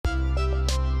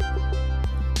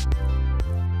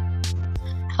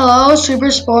Hello,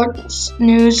 Super Sports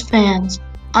News fans.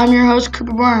 I'm your host,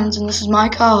 Cooper Burns, and this is my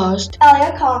co-host,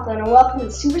 Elliot Conklin, and welcome to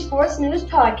the Super Sports News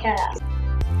Podcast.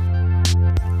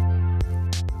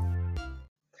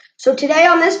 So today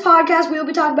on this podcast, we will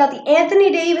be talking about the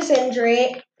Anthony Davis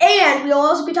injury, and we will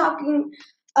also be talking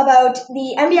about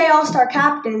the NBA All-Star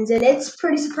captains, and it's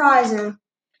pretty surprising.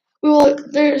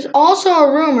 There's also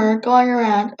a rumor going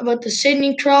around about the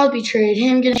Sidney Crosby trade,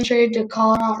 him getting traded to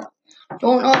Colorado.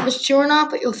 Don't know if it's true or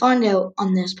not, but you'll find out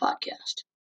on this podcast.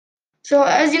 So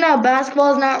as you know,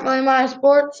 basketball is not really my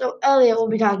sport, so Elliot will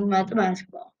be talking about the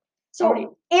basketball.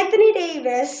 So Anthony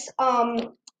Davis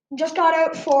just got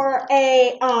out for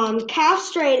a calf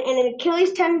strain and an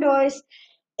Achilles tendon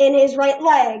in his right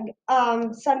leg.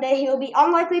 Sunday, he will be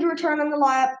unlikely to return on the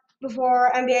lineup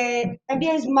before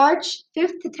NBA's March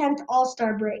 5th to 10th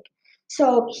All-Star break.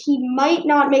 So he might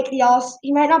not make he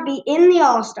might not be in the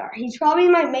All-Star. He probably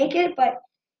might make it, but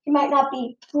he might not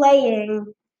be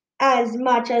playing as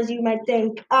much as you might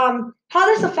think. How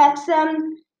this affects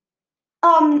them?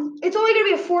 It's only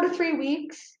going to be 4 to 3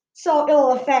 weeks, so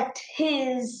it'll affect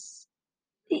his.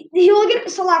 He will get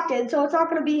selected, so it's not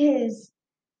going to be his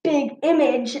big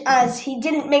image as he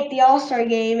didn't make the All-Star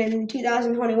game in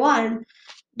 2021,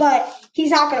 but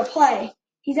he's not going to play.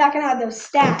 He's not going to have those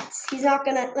stats. He's not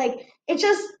going to, it's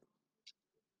just.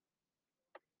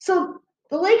 So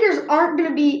the Lakers are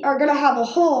going to have a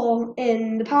hole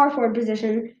in the power forward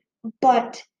position,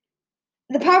 but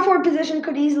the power forward position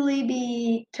could easily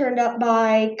be turned up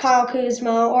by Kyle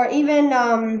Kuzma or even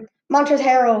Montrezl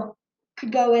Harrell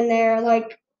could go in there.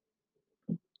 Like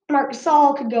Marc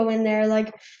Gasol could go in there.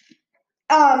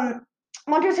 Montrezl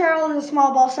Harrell is a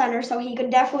small ball center, so he could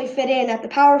definitely fit in at the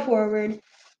power forward.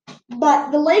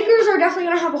 But the Lakers are definitely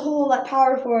going to have a hole at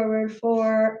power forward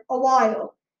for a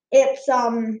while. It's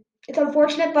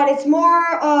unfortunate, but it's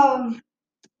more of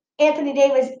Anthony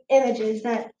Davis images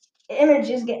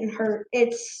getting hurt.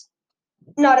 It's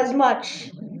not as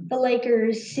much the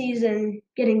Lakers season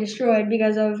getting destroyed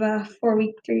because of a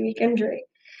 3-week injury.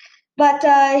 But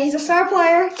he's a star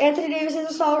player. Anthony Davis is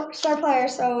a star player,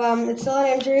 so it's still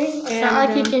an injury. It's not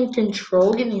like he can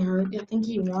control getting hurt. You think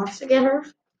he wants to get hurt?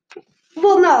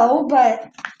 Well, no,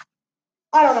 but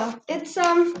I don't know. It's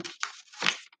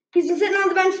he's been sitting on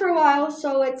the bench for a while,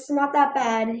 so it's not that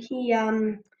bad. It's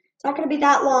not going to be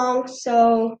that long,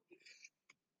 so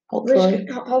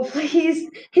hopefully he's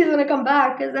going to come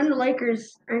back, because then the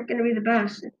Lakers aren't going to be the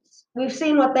best. We've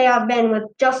seen what they have been with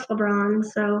just LeBron,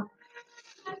 so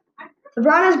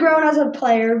LeBron has grown as a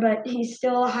player, but he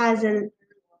still hasn't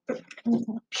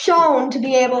shown to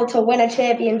be able to win a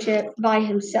championship by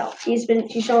himself. He's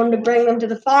shown to bring them to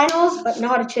the finals, but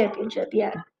not a championship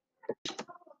yet.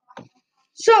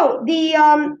 So the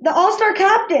All-Star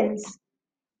captains.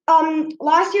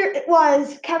 Last year it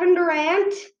was Kevin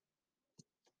Durant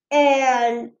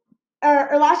or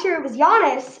last year it was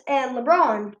Giannis and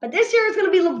LeBron, but this year it's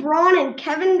going to be LeBron and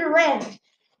Kevin Durant.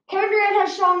 Kevin Durant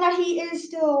has shown that he is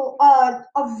still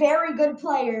a very good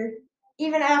player,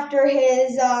 even after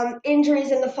his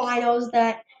injuries in the finals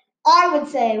that I would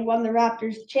say won the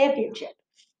Raptors the championship.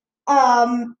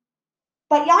 But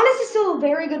Giannis is still a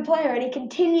very good player, and he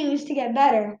continues to get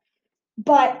better.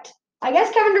 But I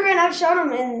guess Kevin Durant has shown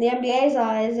him in the NBA's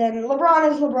eyes, and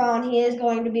LeBron is LeBron. He is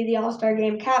going to be the All-Star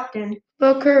Game captain.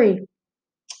 But Curry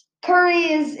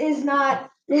is not.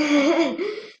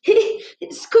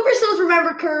 Cooper still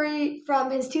remember Curry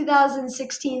from his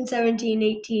 2016, 17,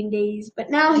 18 days, but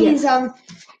now he's not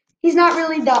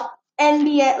really the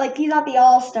NBA, he's not the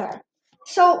All-Star.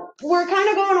 So we're kind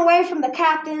of going away from the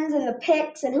captains and the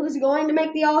picks and who's going to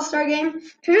make the All-Star game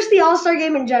to just the All-Star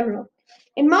game in general.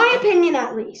 In my opinion,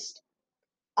 at least,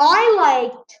 I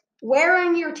liked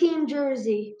wearing your team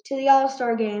jersey to the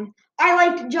All-Star game. I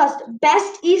liked just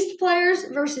best East players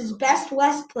versus best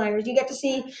West players. You get to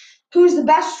see who's the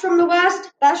best from the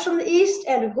West, best from the East,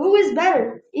 and who is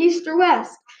better, East or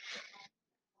West.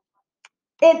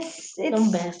 It's the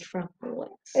best from the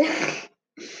West.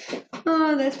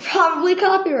 Oh, that's probably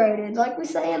copyrighted, like we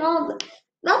say in all the.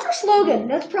 That's our slogan.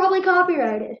 That's probably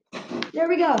copyrighted. There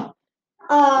we go.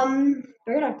 We're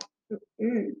gonna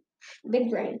big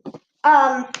brain.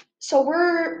 So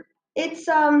it's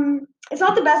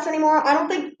not the best anymore. I don't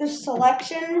think the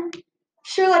selection.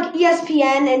 Sure, like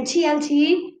ESPN and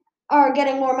TNT are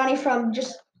getting more money from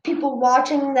just people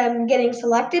watching them getting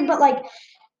selected, but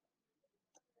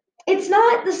it's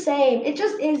not the same. It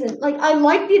just isn't. I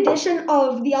like the addition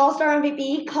of the All-Star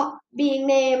MVP being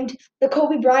named the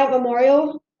Kobe Bryant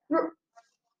Memorial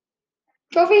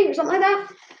Trophy or something like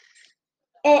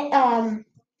that.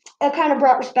 It kind of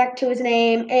brought respect to his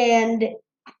name, and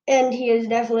And he is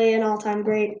definitely an all-time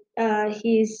great.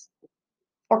 He's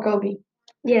Or Kobe.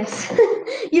 Yes.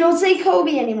 You don't say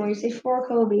Kobe anymore. You say for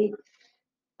Kobe.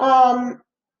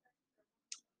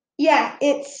 Yeah,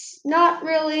 it's not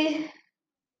really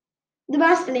the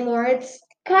best anymore. It's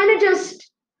kind of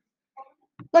just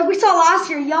like we saw last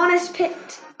year. Giannis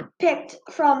picked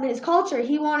from his culture.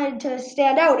 He wanted to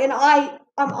stand out, and I'm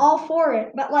all for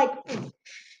it. But like,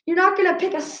 you're not gonna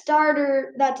pick a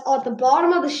starter that's at the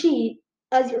bottom of the sheet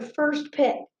as your first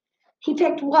pick. He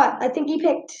picked what? I think he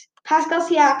picked Pascal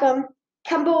Siakam,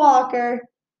 Kemba Walker,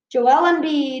 Joel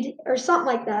Embiid, or something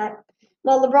like that.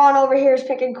 While LeBron over here is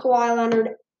picking Kawhi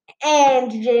Leonard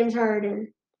and James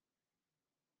Harden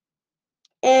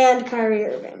and Kyrie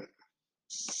Irving.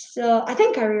 So I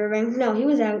think Kyrie Irving. No, he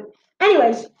was out.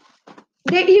 Anyways,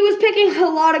 he was picking a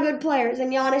lot of good players,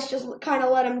 and Giannis just kind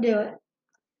of let him do it.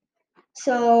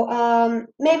 So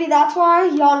maybe that's why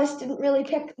Giannis didn't really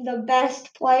pick the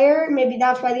best player. Maybe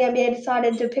that's why the NBA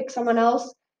decided to pick someone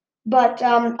else. But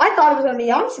I thought it was going to be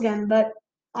Giannis again, but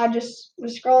I just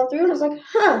was scrolling through and I was like,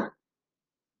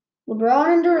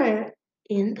 LeBron and Durant.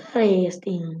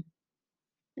 Interesting.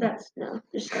 That's no,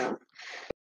 just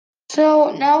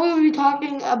So now we will be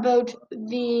talking about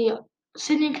the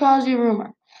Sidney Crosby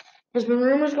rumor. There's been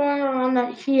rumors going around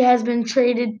that he has been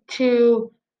traded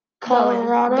to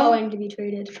Colorado. Going to be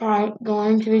traded.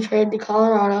 Going to be traded to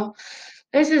Colorado.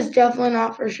 This is definitely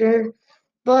not for sure.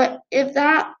 But if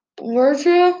that were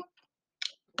true,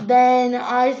 then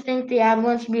I think the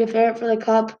Avalanche would be a favorite for the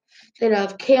Cup. They'd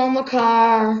have Cale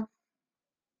Makar,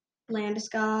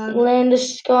 Landeskog,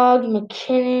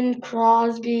 McKinnon,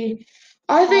 Crosby.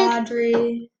 I think,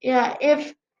 Kadri. yeah,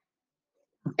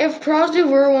 if Crosby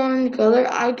were wanting to go there,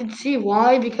 I could see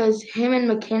why, because him and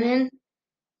McKinnon,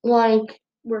 like,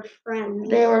 Were friends.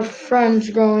 they were friends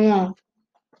growing up.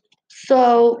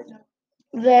 So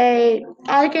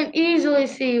I can easily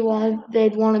see why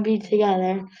they'd want to be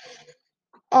together.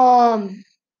 And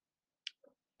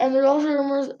there's also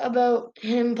rumors about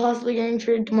him possibly getting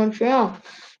traded to Montreal.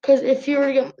 Because if he were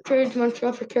to get traded to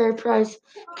Montreal for Carey Price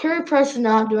is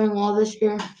not doing well this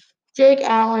year. Jake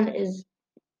Allen is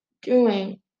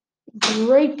doing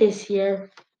great this year.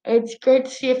 It's great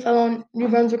to see a fellow New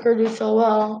Brunswicker do so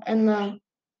well in the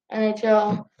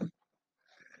NHL.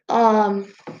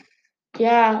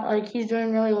 Yeah, like he's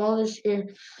doing really well this year.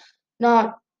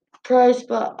 Not Price,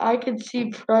 but I could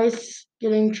see Price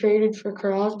getting traded for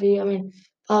Crosby. I mean,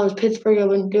 if I was Pittsburgh, I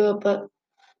wouldn't do it,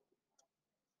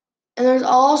 and there's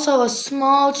also a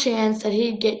small chance that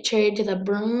he'd get traded to the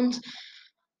Bruins.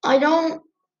 I don't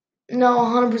know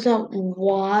 100%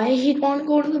 why he'd want to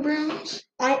go to the Bruins.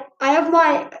 I have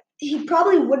he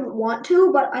probably wouldn't want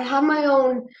to, but I have my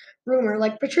own rumor.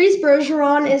 Like Patrice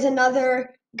Bergeron is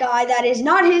another guy that is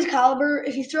not his caliber.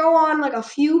 If you throw on like a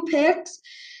few picks,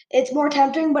 it's more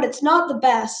tempting, but it's not the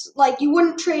best. Like you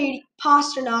wouldn't trade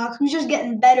Pasternak, who's just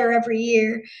getting better every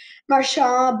year.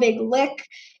 Marchand, big lick.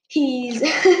 He's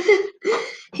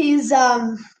he's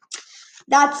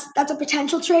that's a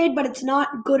potential trade, but it's not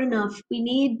good enough. We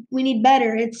need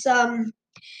better. It's a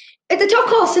tough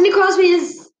call. Sidney Crosby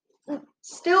is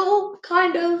still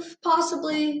kind of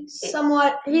possibly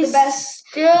somewhat He's the best.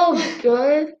 still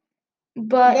good,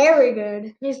 but Very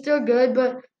good. he's still good,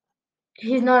 but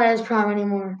he's not at his prime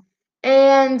anymore.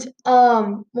 And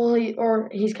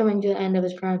he's coming to the end of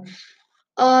his prime.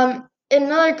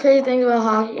 Another crazy thing about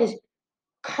hockey is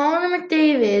Connor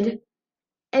McDavid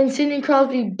and Sidney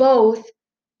Crosby both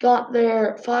got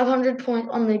their 500 points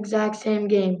on the exact same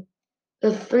game,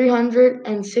 the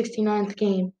 369th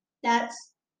game.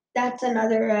 That's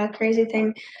another crazy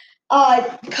thing.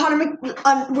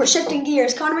 We're shifting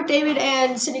gears. Connor McDavid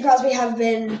and Sidney Crosby have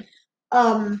been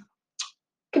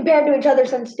compared to each other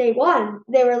since day one.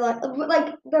 They were like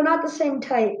they're not the same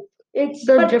type.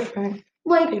 They're different.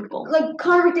 Like people. Like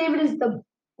Connor McDavid is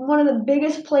one of the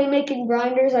biggest playmaking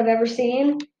grinders I've ever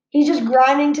seen. He's just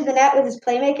grinding to the net with his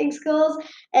playmaking skills,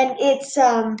 and it's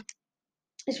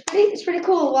pretty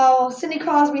cool. While Sidney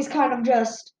Crosby's kind of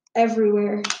just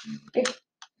everywhere.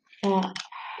 Yeah.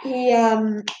 He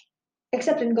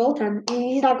except in goaltend,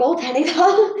 he's not goaltending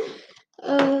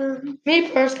though. Me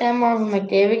personally, I'm more of a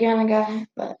McDavid kind of guy,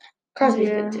 but Crosby's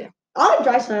good too. I like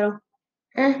Draisaitl.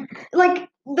 Like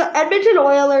the Edmonton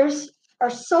Oilers are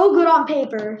so good on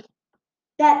paper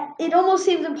that it almost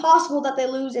seems impossible that they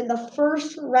lose in the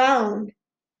first round.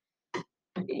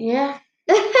 Yeah.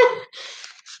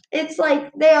 It's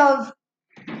like they have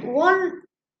 1-3,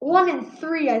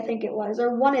 I think it was,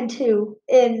 or 1-2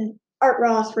 in Art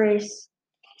Ross race.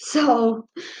 So,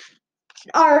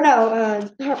 or no,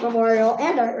 Hart Memorial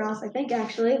and Art Ross, I think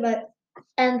actually, but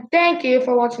And thank you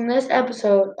for watching this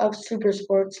episode of Super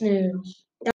Sports News.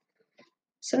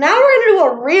 So now we're going to do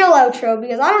a real outro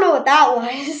because I don't know what that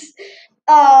was.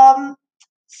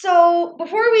 So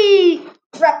before we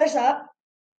wrap this up,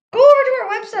 go over to our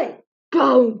website.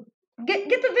 Go! Get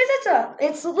the visits up.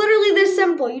 It's literally this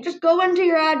simple. You just go into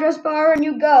your address bar and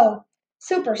you go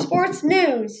Super Sports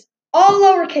News, all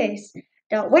lowercase,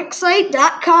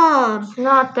 .wixsite.com. It's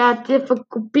not that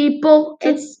difficult, people.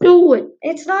 Just do it.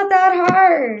 It's not that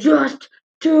hard. Just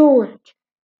do it.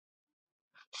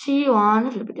 See you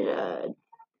on Flippity Dad.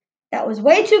 That was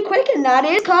way too quick, and that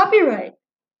is copyright.